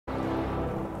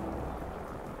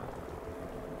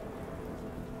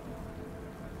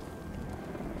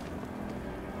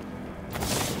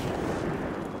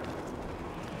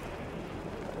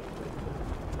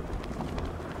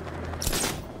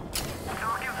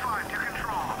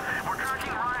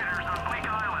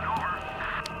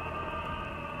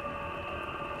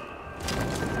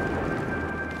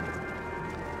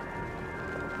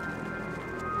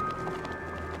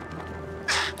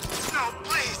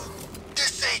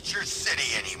your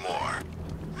city anymore.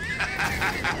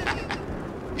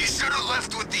 You should have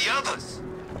left with the others.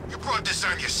 You brought this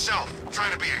on yourself,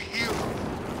 trying to be a hero.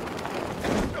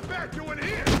 Get back, you in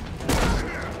here!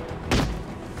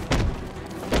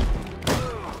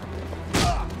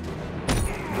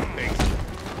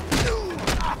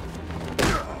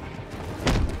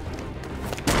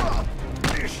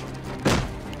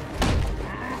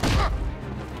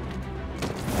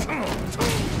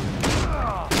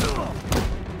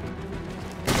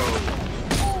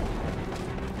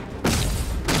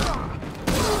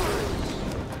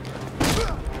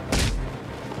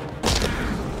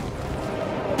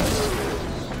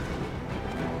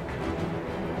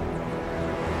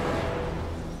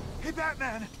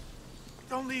 Batman!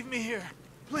 Don't leave me here,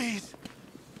 please.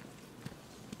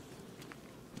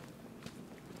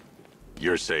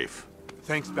 You're safe.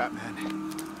 Thanks,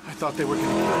 Batman. I thought they were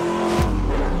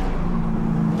gonna...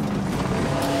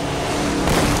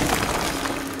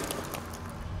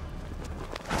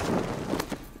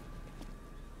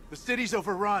 The city's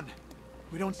overrun.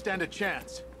 We don't stand a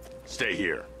chance. Stay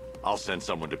here. I'll send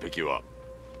someone to pick you up.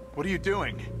 What are you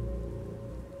doing?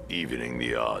 Evening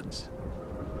the odds.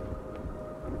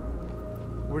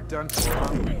 We're done for.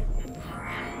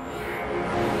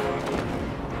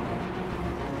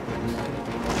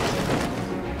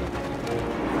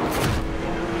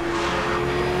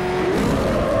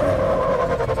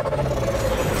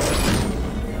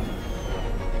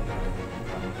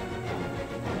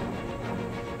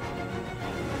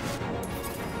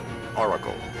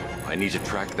 Oracle, I need to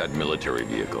track that military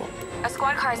vehicle. A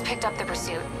squad car has picked up the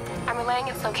pursuit. I'm relaying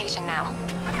its location now.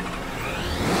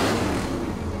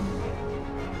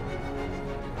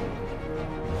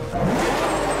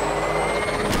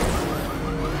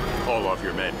 Call off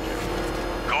your men,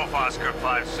 Jim. Golf Oscar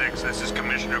 5-6, this is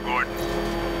Commissioner Gordon.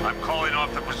 I'm calling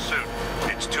off the pursuit.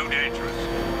 It's too dangerous.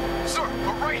 Sir,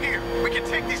 we're right here. We can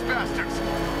take these bastards.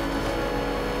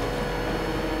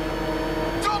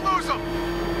 Don't lose them!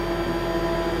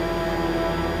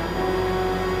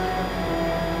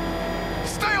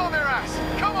 Stay on their ass!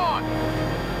 Come on!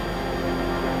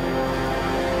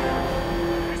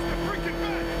 It's the freaking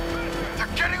men!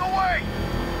 They're getting away!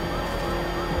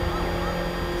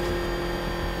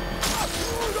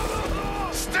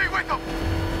 Stay with them!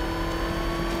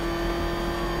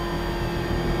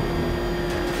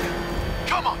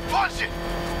 Come on, punch it!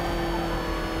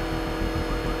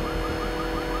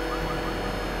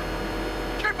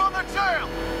 Keep on the tail!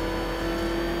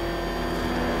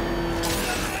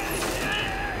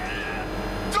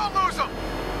 Don't lose them!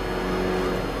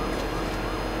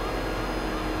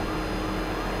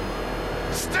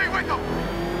 Stay with them!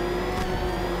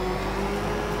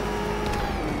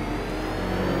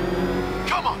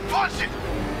 Come on, punch it!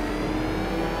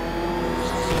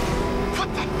 What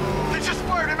the? They just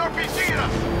fired an RPG at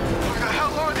us! Who the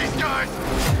hell are these guys?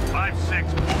 5-6,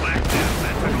 pull back down.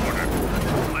 That's an order.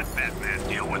 Let Batman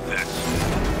deal with this.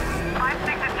 5-6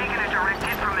 has taken a direct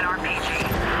hit from an RPG.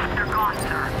 They're gone,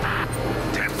 sir.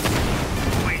 10.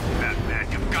 Please, Batman,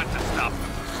 you've got to stop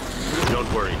them. Don't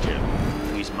worry, Jim.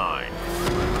 He's mine.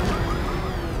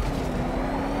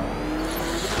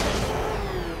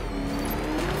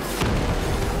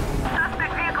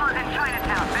 Suspect vehicle is in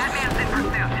Chinatown. Batman's in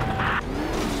pursuit.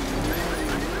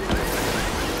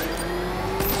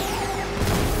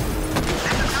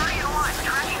 This is Guardian 1.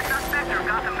 Tracking suspect through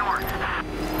Gotham North.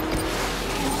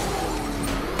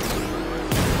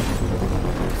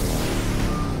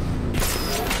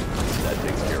 That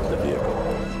takes care of the vehicle.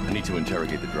 I need to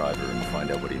interrogate the driver and find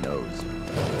out what he knows.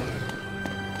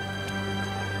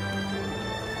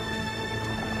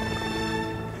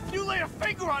 If you lay a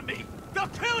finger on me, they'll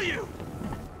kill you!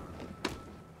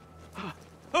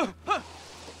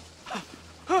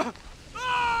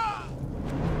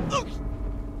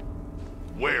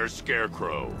 Where's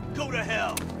Scarecrow? Go to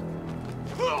hell!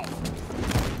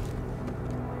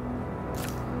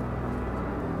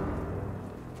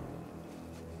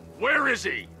 Where is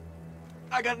he?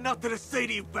 I got nothing to say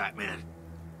to you, Batman.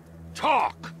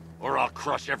 Talk, or I'll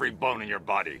crush every bone in your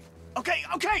body. Okay,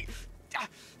 okay!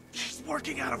 He's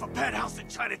working out of a penthouse in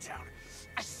Chinatown.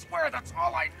 I swear that's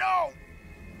all I know!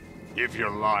 If you're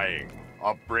lying,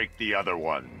 I'll break the other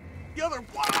one. The other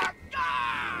one!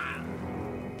 Ah!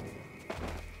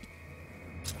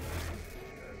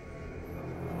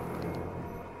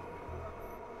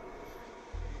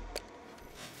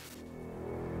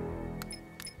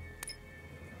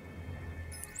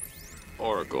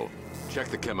 Oracle, check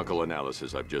the chemical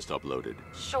analysis I've just uploaded.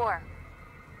 Sure.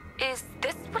 Is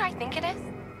this what I think it is?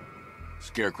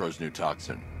 Scarecrow's new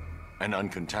toxin. An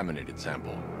uncontaminated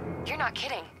sample. You're not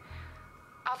kidding.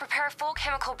 I'll prepare a full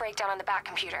chemical breakdown on the back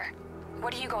computer.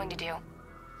 What are you going to do?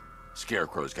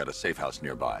 Scarecrow's got a safe house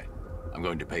nearby. I'm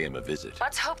going to pay him a visit.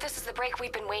 Let's hope this is the break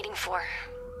we've been waiting for.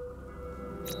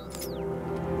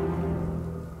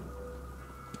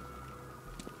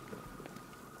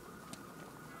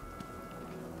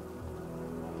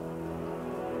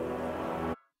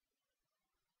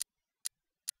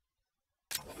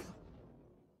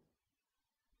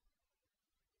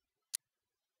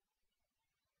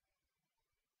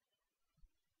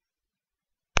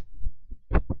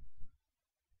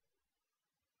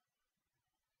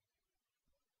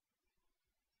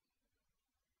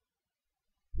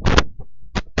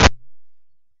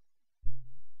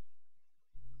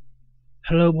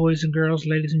 Hello boys and girls,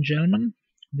 ladies and gentlemen.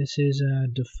 This is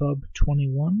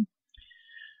Defub21.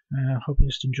 Hope you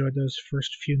just enjoyed those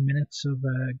first few minutes of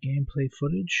gameplay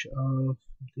footage of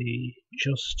the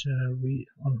just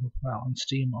on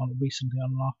Steam recently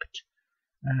unlocked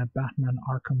Batman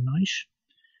Arkham Knight.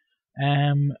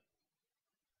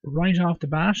 Right off the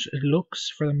bat, it looks,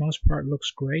 for the most part,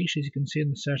 looks great. As you can see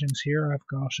in the settings here, I've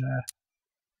got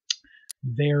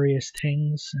various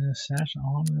things set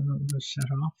on and set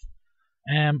off.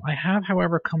 I have,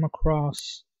 however, come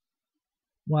across,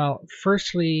 well,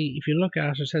 firstly, if you look at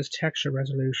it, it says texture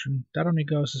resolution. That only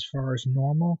goes as far as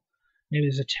normal. Maybe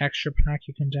there's a texture pack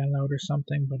you can download or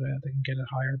something, but they can get it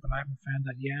higher, but I haven't found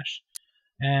that yet.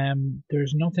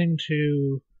 There's nothing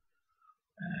to,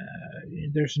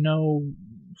 there's no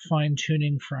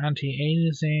fine-tuning for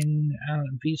anti-aliasing,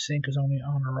 VSync is only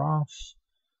on or off.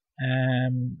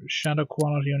 Shadow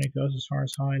quality only goes as far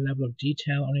as high, level of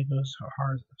detail only goes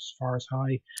as far as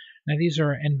high. Now these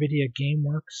are NVIDIA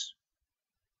GameWorks.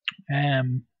 I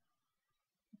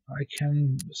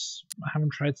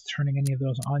haven't tried turning any of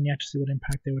those on yet to see what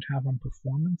impact they would have on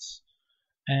performance.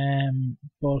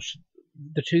 But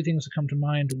the two things that come to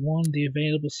mind, one, the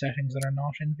available settings that are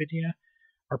not NVIDIA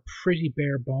are pretty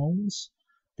bare bones.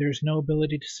 There's no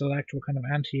ability to select what kind of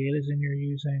anti-aliasing you're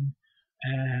using.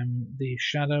 The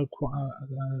shadow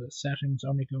settings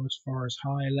only go as far as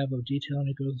high, level of detail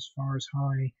only goes as far as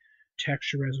high,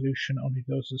 texture resolution only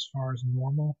goes as far as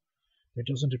normal. There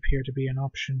doesn't appear to be an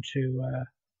option to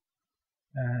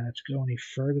go any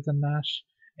further than that.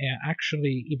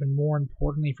 Actually, even more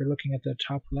importantly, if you're looking at the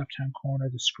top left-hand corner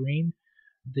of the screen,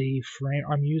 the frame,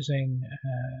 I'm using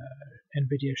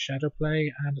NVIDIA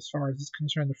Shadowplay, and as far as it's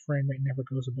concerned, the frame rate never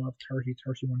goes above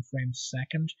 30-31 frames a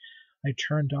second. I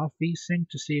turned off VSync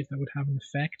to see if that would have an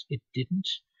effect. It didn't,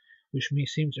 which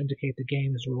seems to indicate the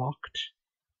game is locked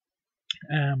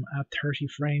at 30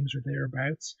 frames or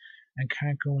thereabouts and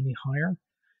can't go any higher.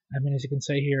 I mean, as you can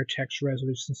say here, texture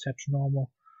resolution set to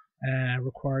normal,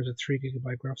 requires a 3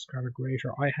 GB graphics card or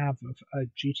greater. I have a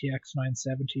GTX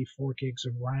 970, 4 gigs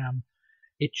of RAM.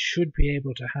 It should be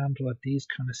able to handle at these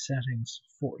kind of settings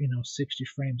for 60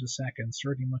 frames a second,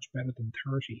 certainly much better than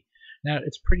 30. Now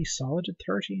it's pretty solid at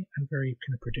 30 and very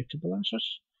kind of predictable at it,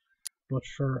 but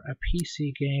for a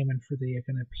PC game and for the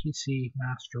kind of PC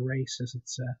master race, as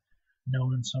it's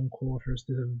known in some quarters,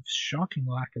 there's a shocking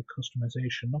lack of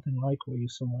customization. Nothing like what you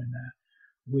saw in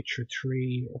Witcher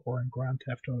 3 or in Grand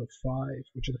Theft Auto 5,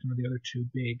 which are kind of the other two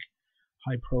big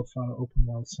high-profile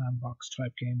open-world sandbox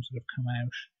type games that have come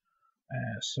out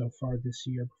so far this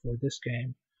year before this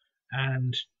game.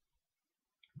 And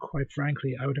quite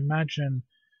frankly, I would imagine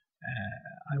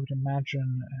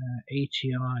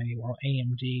ATI, or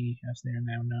AMD as they are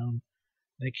now known,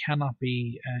 they cannot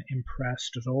be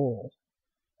impressed at all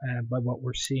by what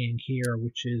we're seeing here,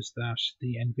 which is that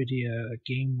the NVIDIA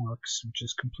GameWorks, which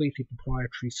is completely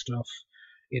proprietary stuff,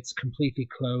 it's completely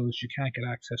closed. You can't get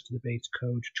access to the base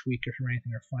code to tweak it or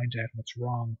anything or find out what's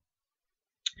wrong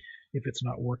if it's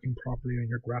not working properly on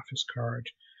your graphics card.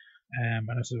 And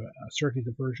certainly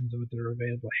the versions of it that are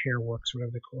available, Hairworks,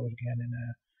 whatever they call it again, in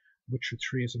Witcher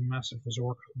 3 is a massive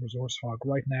resource hog.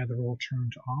 Right now they're all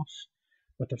turned off,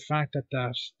 but the fact that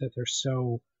they're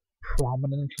so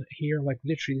prominent here, like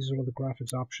literally these are all the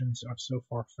graphics options I've so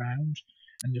far found,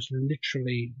 and just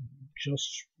literally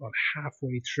just about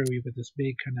halfway through you've got this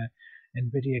big kind of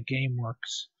NVIDIA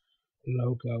GameWorks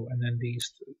logo, and then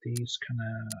these kind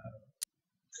of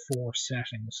 4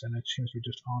 settings, and it seems to be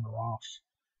just on or off,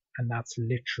 and that's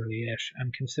literally it.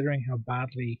 And considering how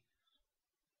badly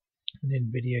the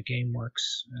NVIDIA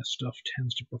GameWorks stuff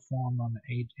tends to perform on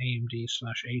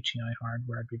AMD/ATI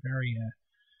hardware, I'd be very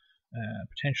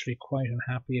potentially quite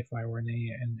unhappy if I were an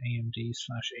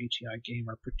AMD/ATI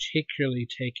gamer, particularly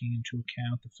taking into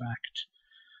account the fact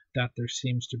that there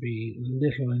seems to be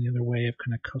little in the other way of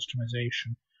kind of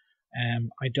customization.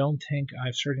 I don't think,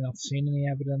 I've certainly not seen any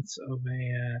evidence of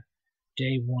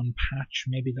day one patch.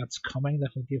 Maybe that's coming.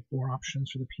 That'll give more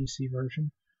options for the PC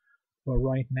version. But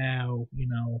right now,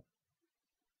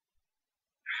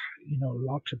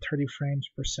 locked at 30 frames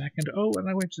per second. Oh, and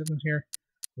I wait a second here.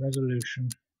 Resolution.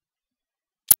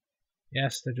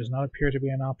 Yes, there does not appear to be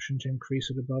an option to increase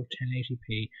it above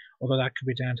 1080p, although that could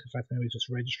be down to the fact that maybe just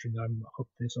registering that I'm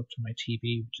hooked this up to my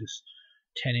TV, which is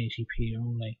 1080p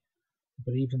only.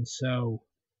 But even so,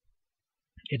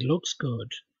 it looks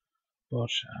good, but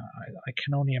I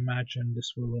can only imagine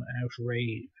this will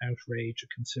outrage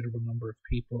a considerable number of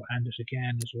people, and it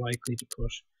again is likely to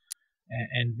put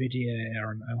NVIDIA,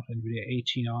 or not NVIDIA,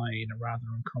 ATI in a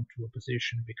rather uncomfortable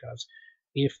position, because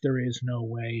if there is no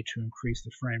way to increase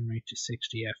the frame rate to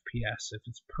 60 FPS, if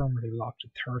it's permanently locked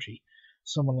at 30,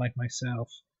 someone like myself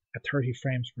at 30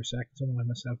 frames per second, someone like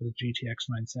myself with a GTX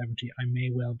 970, I may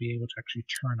well be able to actually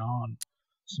turn on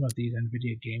some of these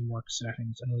NVIDIA GameWorks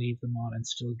settings and leave them on and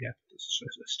still get a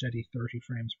steady 30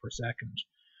 frames per second,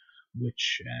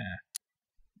 which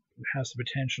has the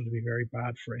potential to be very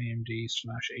bad for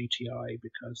AMD/ATI,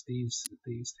 because these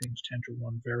things tend to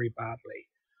run very badly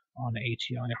on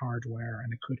ATI hardware,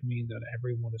 and it could mean that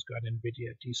everyone who's got a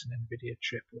decent NVIDIA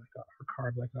chip or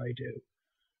card like I do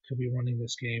could be running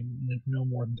this game no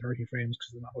more than 30 frames,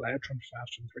 because they're not allowed to run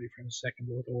faster than 30 frames a second.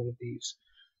 But with all of these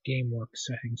GameWorks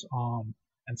settings on,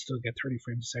 and still get 30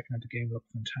 frames a second, and the game look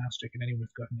fantastic. And anyone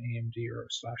who's got an AMD or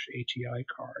 /ATI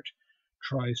card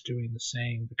tries doing the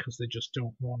same, because they just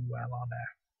don't run well on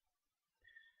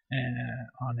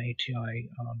ATI,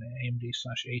 on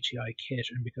AMD/ATI kit,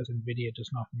 and because NVIDIA does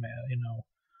not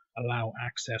allow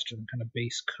access to the kind of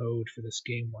base code for this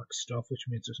GameWorks stuff, which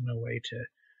means there's no way to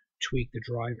tweak the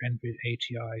drive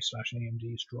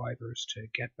ATI/AMD's drivers to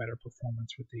get better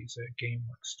performance with these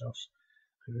GameWorks stuff.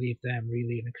 Could leave them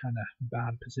really in a kind of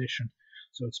bad position.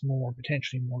 So it's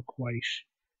potentially more quite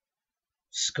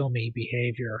scummy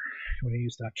behavior, when I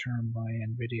use that term, by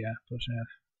NVIDIA. But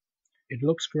it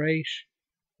looks great.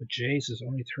 But Jesus,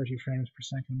 only 30 frames per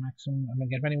second maximum. I mean,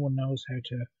 if anyone knows how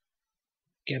to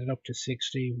get it up to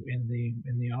 60 in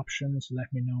the options,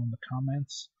 let me know in the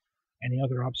comments. Any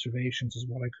other observations is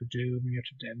what I could do. Maybe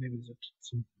there's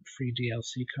some free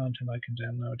DLC content I can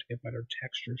download to get better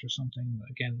textures or something.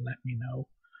 Again, let me know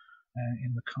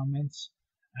in the comments.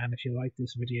 And if you like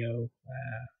this video,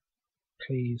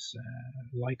 please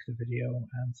like the video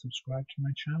and subscribe to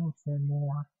my channel for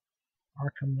more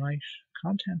Arkham Knight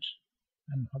content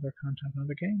and other content and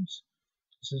other games.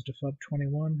 This is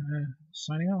DeFub21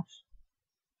 signing off.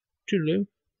 Toodaloo.